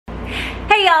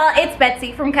Hey y'all, it's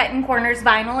Betsy from Cuttin Corners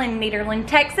Vinyl in Nederland,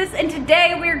 Texas, and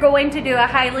today we're going to do a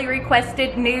highly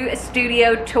requested new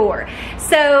studio tour.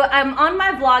 So I'm on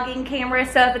my vlogging camera,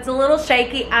 so if it's a little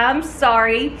shaky, I'm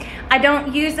sorry. I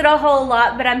don't use it a whole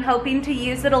lot, but I'm hoping to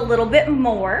use it a little bit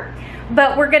more.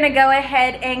 But we're gonna go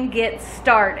ahead and get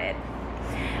started.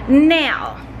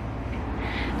 Now,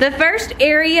 the first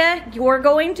area you're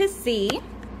going to see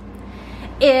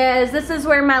is, this is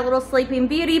where my little Sleeping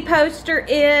Beauty poster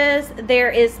is.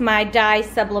 There is my dye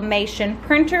sublimation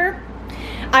printer.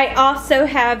 I also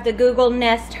have the Google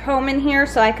Nest Home in here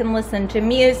so I can listen to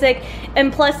music,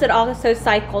 and plus it also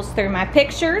cycles through my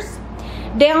pictures.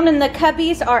 Down in the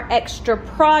cubbies are extra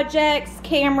projects,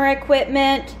 camera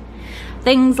equipment,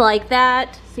 things like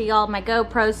that. See, all my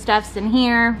GoPro stuff's in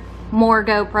here, more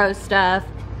GoPro stuff,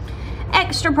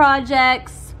 extra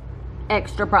projects,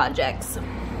 extra projects.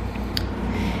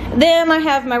 Then I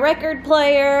have my record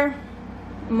player,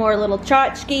 more little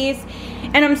tchotchkes,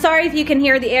 and I'm sorry if you can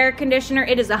hear the air conditioner.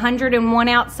 It is 101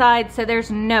 outside, so there's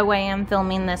no way I'm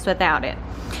filming this without it.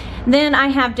 Then I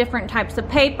have different types of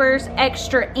papers,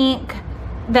 extra ink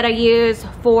that I use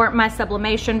for my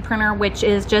sublimation printer, which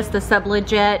is just the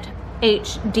Sublimation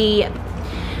HD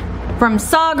from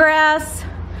Sawgrass.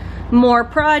 More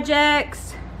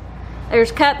projects.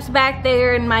 There's cups back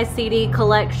there in my CD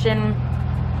collection.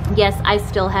 Yes, I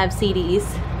still have CDs.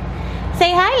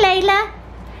 Say hi, Layla.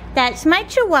 That's my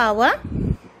Chihuahua.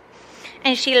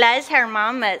 And she loves her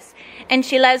mamas. And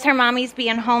she loves her mommies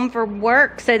being home for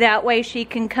work, so that way she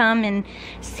can come and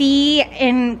see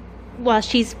while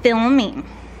she's filming.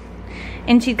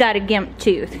 And she's got a gimp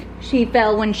tooth. She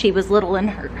fell when she was little and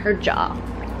hurt her jaw.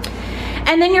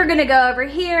 And then you're gonna go over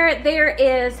here. There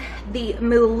is the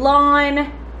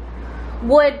Mulan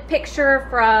wood picture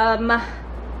from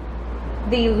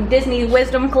the Disney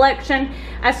Wisdom collection.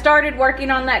 I started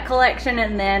working on that collection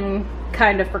and then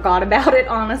kind of forgot about it,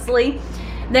 honestly.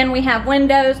 Then we have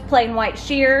windows, plain white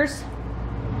shears,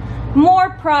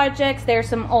 more projects. There's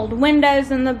some old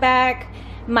windows in the back,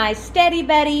 my Steady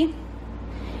Betty,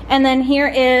 and then here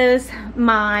is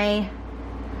my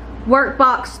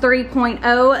Workbox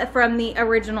 3.0 from the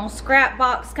original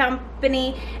Scrapbox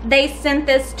company. They sent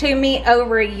this to me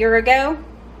over a year ago,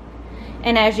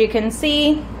 and as you can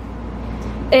see,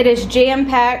 it is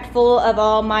jam-packed full of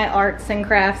all my arts and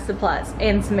crafts supplies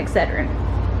and some etc.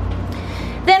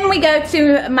 Then we go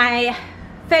to my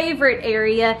favorite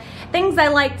area, things I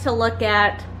like to look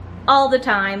at all the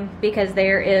time, because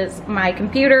there is my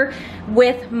computer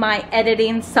with my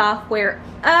editing software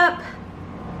up.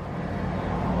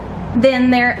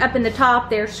 Then there, up in the top,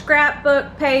 there's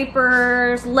scrapbook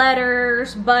papers,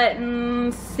 letters,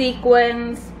 buttons,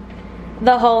 sequins,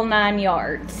 the whole 9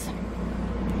 yards.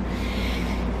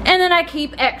 And then I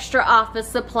keep extra office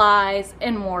supplies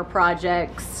and more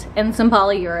projects and some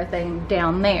polyurethane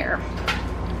down there.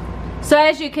 So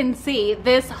as you can see,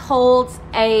 this holds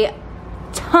a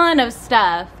ton of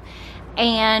stuff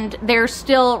and there's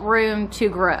still room to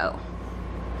grow.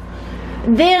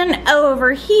 Then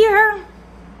over here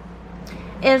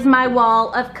is my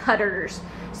wall of cutters.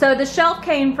 So the shelf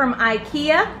came from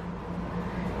IKEA,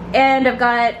 and I've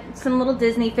got some little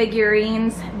Disney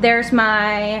figurines. There's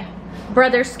my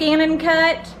Brother Scan and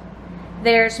Cut,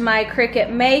 there's my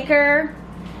Cricut Maker,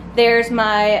 there's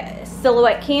my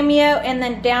Silhouette Cameo, and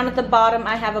then down at the bottom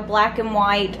I have a black and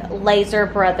white Laser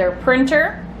Brother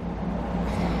printer.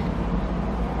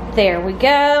 There we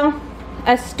go.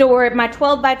 I store my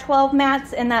 12 by 12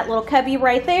 mats in that little cubby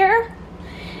right there,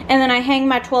 and then I hang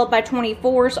my 12 by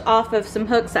 24s off of some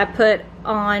hooks I put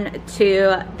on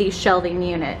to the shelving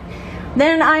unit.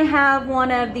 Then I have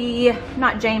one of the,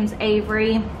 not James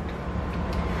Avery,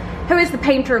 who is the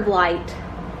painter of light?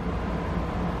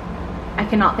 I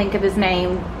cannot think of his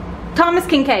name. Thomas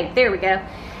Kincaid, there we go.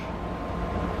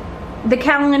 The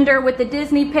calendar with the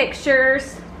Disney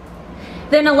pictures.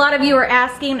 Then a lot of you are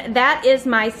asking, that is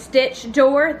my stitch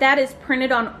door. That is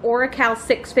printed on Oracal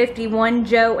 651.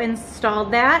 Joe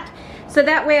installed that. So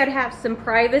that way I'd have some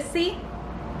privacy.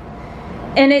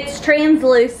 And it's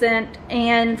translucent,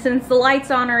 and since the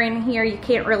lights on are in here, you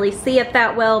can't really see it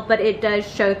that well, but it does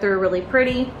show through really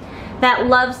pretty. That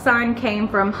love sign came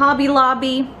from Hobby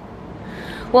Lobby.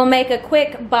 We'll make a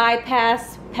quick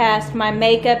bypass past my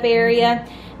makeup area.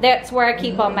 That's where I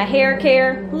keep all my hair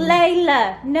care.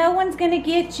 Layla, no one's gonna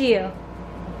get you.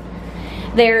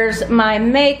 There's my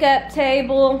makeup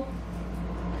table.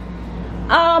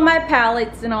 All my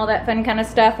palettes and all that fun kind of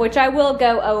stuff, which I will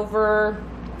go over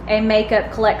a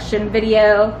makeup collection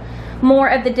video. More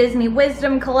of the Disney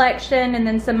Wisdom collection, and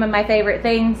then some of my favorite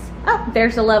things. Oh,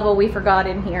 there's a level we forgot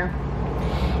in here.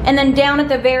 And then down at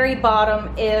the very bottom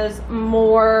is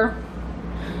more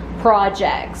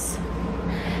projects.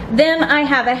 Then I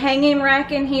have a hanging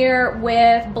rack in here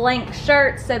with blank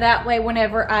shirts, so that way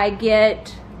whenever I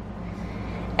get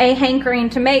a hankering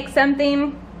to make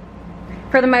something,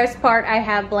 for the most part I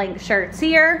have blank shirts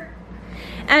here.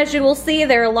 As you will see,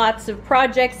 there are lots of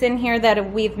projects in here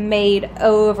that we've made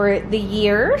over the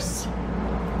years.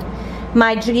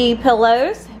 My G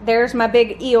pillows. There's my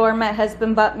big Eeyore my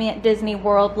husband bought me at Disney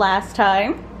World last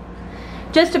time.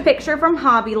 Just a picture from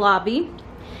Hobby Lobby.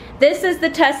 This is the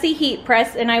Tussie heat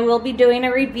press, and I will be doing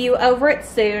a review over it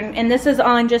soon. And this is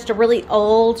on just a really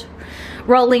old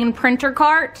rolling printer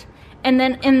cart. And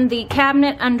then in the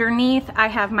cabinet underneath, I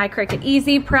have my Cricut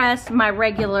Easy Press, my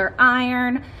regular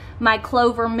iron, my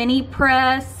Clover mini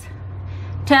press,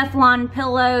 Teflon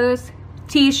pillows,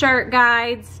 t-shirt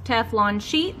guides, Teflon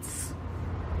sheets.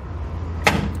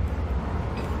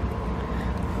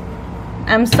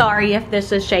 I'm sorry if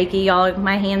this is shaky, y'all.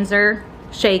 My hands are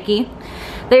shaky.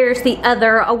 There's the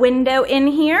other window in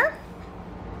here.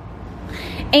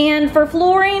 And for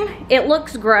flooring, it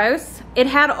looks gross. It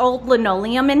had old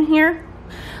linoleum in here.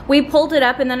 We pulled it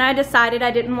up, and then I decided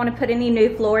I didn't want to put any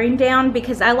new flooring down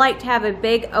because I like to have a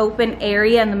big open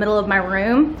area in the middle of my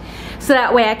room, so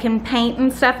that way I can paint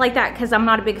and stuff like that, because I'm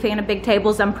not a big fan of big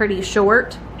tables. I'm pretty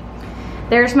short.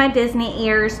 There's my Disney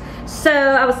ears. So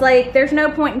I was like, there's no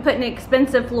point in putting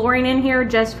expensive flooring in here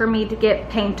just for me to get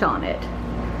paint on it.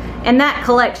 And that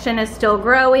collection is still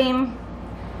growing.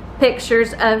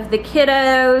 Pictures of the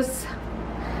kiddos.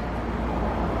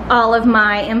 All of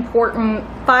my important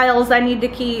files I need to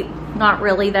keep. Not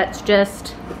really, that's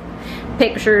just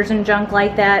pictures and junk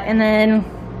like that. And then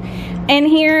in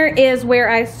here is where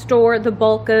I store the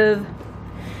bulk of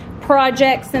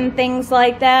projects and things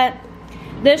like that.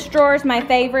 This drawer is my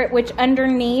favorite, which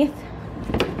underneath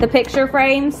the picture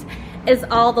frames is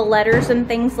all the letters and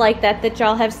things like that that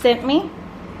y'all have sent me.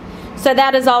 So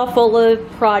that is all full of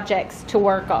projects to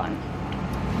work on.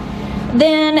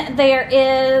 Then there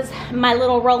is my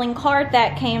little rolling cart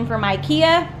that came from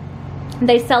IKEA.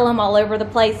 They sell them all over the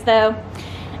place though.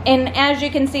 And as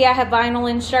you can see, I have vinyl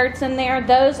and shirts in there.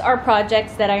 Those are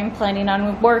projects that I'm planning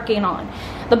on working on.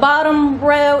 The bottom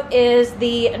row is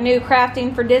the new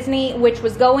crafting for Disney, which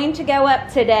was going to go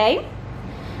up today.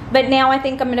 But now I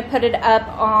think I'm going to put it up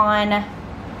on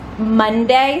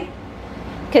Monday,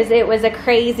 because it was a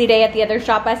crazy day at the other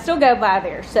shop. I still go by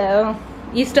there, so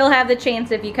you still have the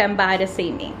chance if you come by to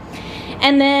see me.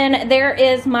 And then there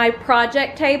is my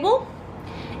project table.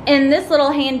 And this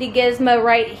little handy gizmo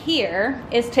right here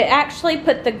is to actually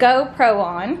put the GoPro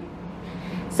on.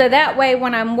 So that way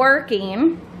when I'm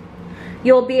working,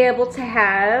 you'll be able to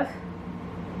have,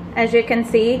 as you can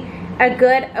see, a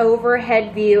good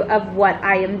overhead view of what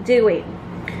I am doing,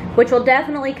 which will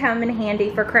definitely come in handy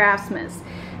for Craftsmas.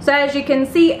 So as you can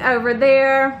see over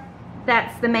there,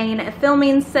 that's the main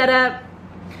filming setup.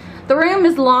 The room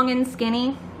is long and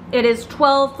skinny. It is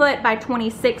 12 foot by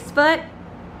 26 foot.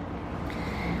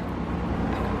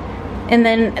 And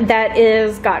then that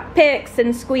is got picks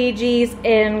and squeegees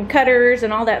and cutters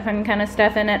and all that fun kind of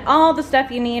stuff in it. All the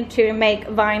stuff you need to make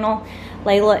vinyl.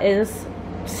 Layla is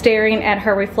staring at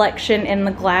her reflection in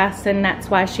the glass, and that's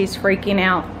why she's freaking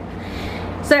out.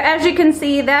 So as you can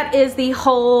see, that is the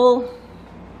whole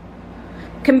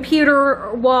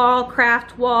computer wall,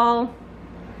 craft wall.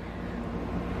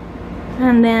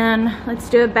 And then let's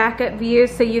do a backup view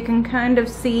so you can kind of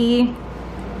see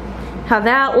how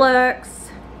that looks.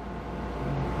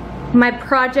 My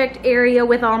project area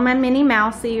with all my Minnie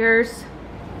Mouse ears.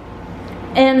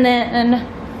 And then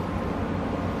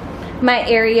my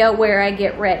area where I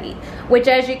get ready, which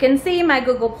as you can see, my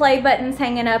Google Play button's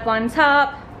hanging up on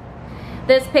top.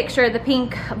 This picture of the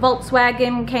pink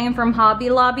Volkswagen came from Hobby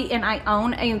Lobby, and I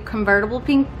own a convertible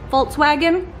pink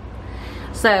Volkswagen.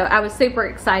 So I was super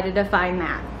excited to find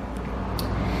that.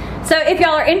 So if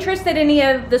y'all are interested in any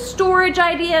of the storage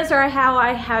ideas or how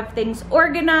I have things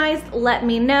organized, let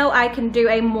me know. I can do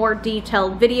a more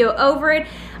detailed video over it.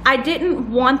 I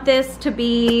didn't want this to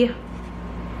be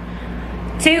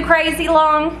too crazy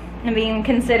long, I mean,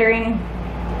 considering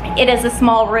it is a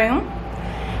small room.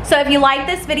 So if you like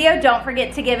this video, don't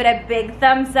forget to give it a big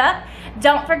thumbs up.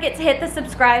 Don't forget to hit the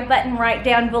subscribe button right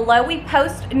down below. We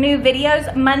post new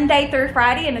videos Monday through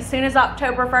Friday, and as soon as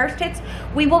October 1st hits,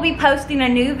 we will be posting a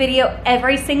new video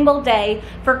every single day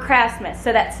for Craftsmas.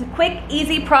 So that's quick,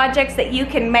 easy projects that you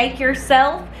can make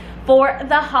yourself for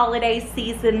the holiday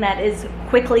season that is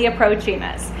quickly approaching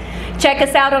us. Check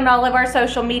us out on all of our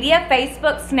social media,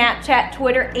 Facebook, Snapchat,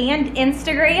 Twitter, and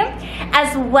Instagram,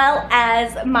 as well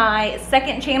as my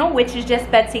second channel, which is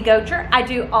just Betsy Gocher. I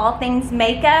do all things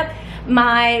makeup,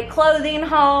 my clothing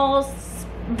hauls,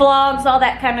 vlogs, all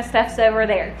that kind of stuff's over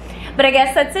there. But I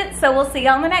guess that's it, so we'll see you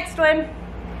on the next one.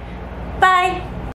 Bye.